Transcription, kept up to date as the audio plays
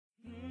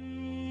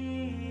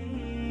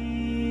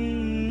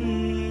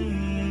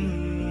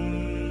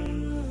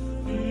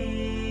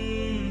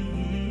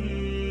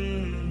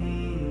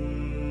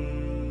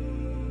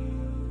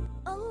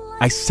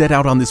I set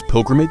out on this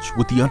pilgrimage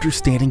with the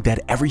understanding that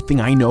everything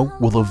I know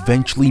will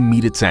eventually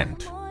meet its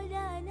end.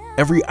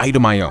 Every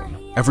item I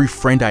own, every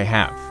friend I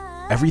have,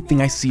 everything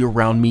I see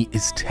around me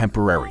is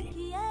temporary.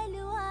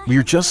 We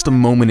are just a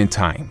moment in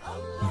time.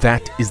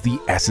 That is the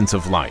essence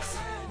of life.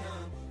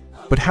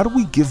 But how do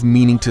we give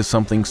meaning to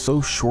something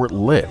so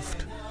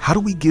short-lived? How do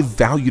we give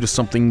value to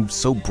something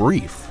so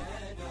brief?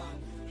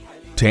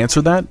 To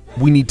answer that,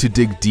 we need to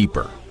dig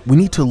deeper. We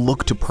need to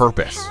look to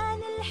purpose.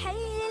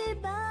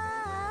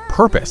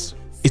 Purpose,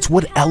 it's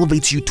what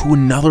elevates you to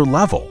another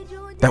level.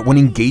 That when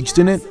engaged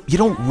in it, you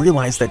don't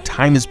realize that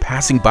time is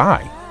passing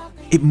by.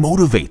 It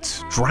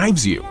motivates,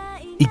 drives you.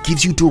 It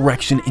gives you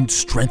direction and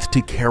strength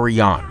to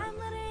carry on.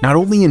 Not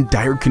only in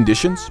dire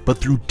conditions, but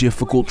through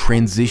difficult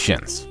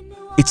transitions.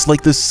 It's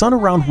like the sun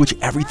around which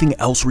everything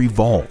else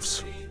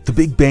revolves. The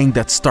Big Bang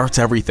that starts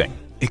everything.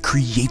 It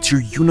creates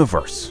your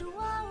universe.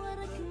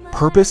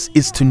 Purpose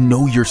is to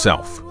know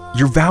yourself,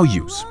 your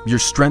values, your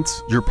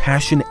strengths, your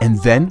passion, and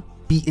then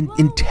be in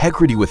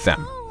integrity with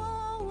them.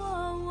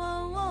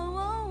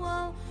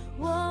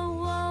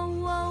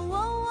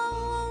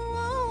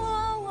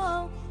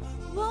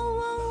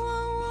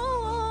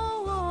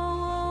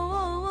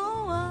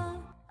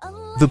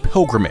 The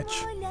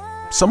pilgrimage.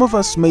 Some of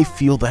us may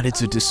feel that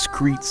it's a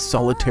discreet,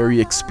 solitary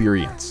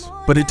experience,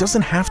 but it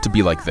doesn't have to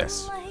be like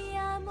this.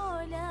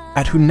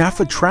 At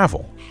Hunafaa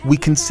Travel, we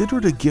consider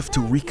it a gift to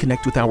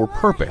reconnect with our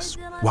purpose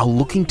while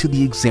looking to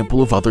the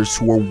example of others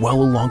who are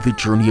well along the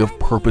journey of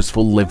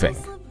purposeful living.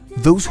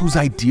 Those whose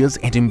ideas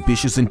and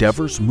ambitious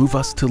endeavors move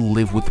us to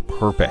live with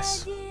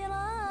purpose.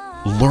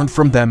 Learn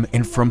from them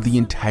and from the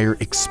entire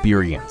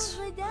experience.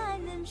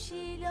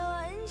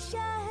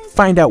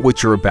 Find out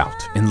what you're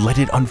about and let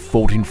it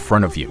unfold in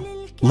front of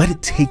you. Let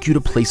it take you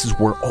to places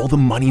where all the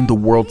money in the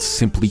world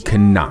simply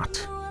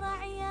cannot.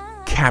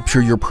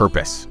 Capture your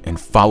purpose and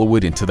follow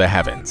it into the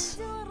heavens.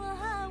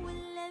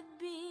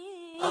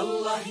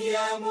 Allah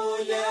ya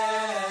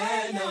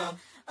Maulana,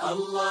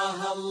 Allah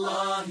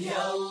Allah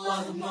ya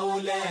Allah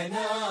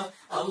Maulana,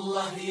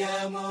 Allah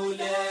ya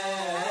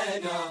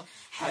Maulana,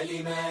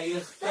 حالي ما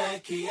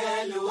يخفاك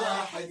يا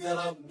الواحد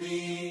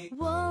ربي.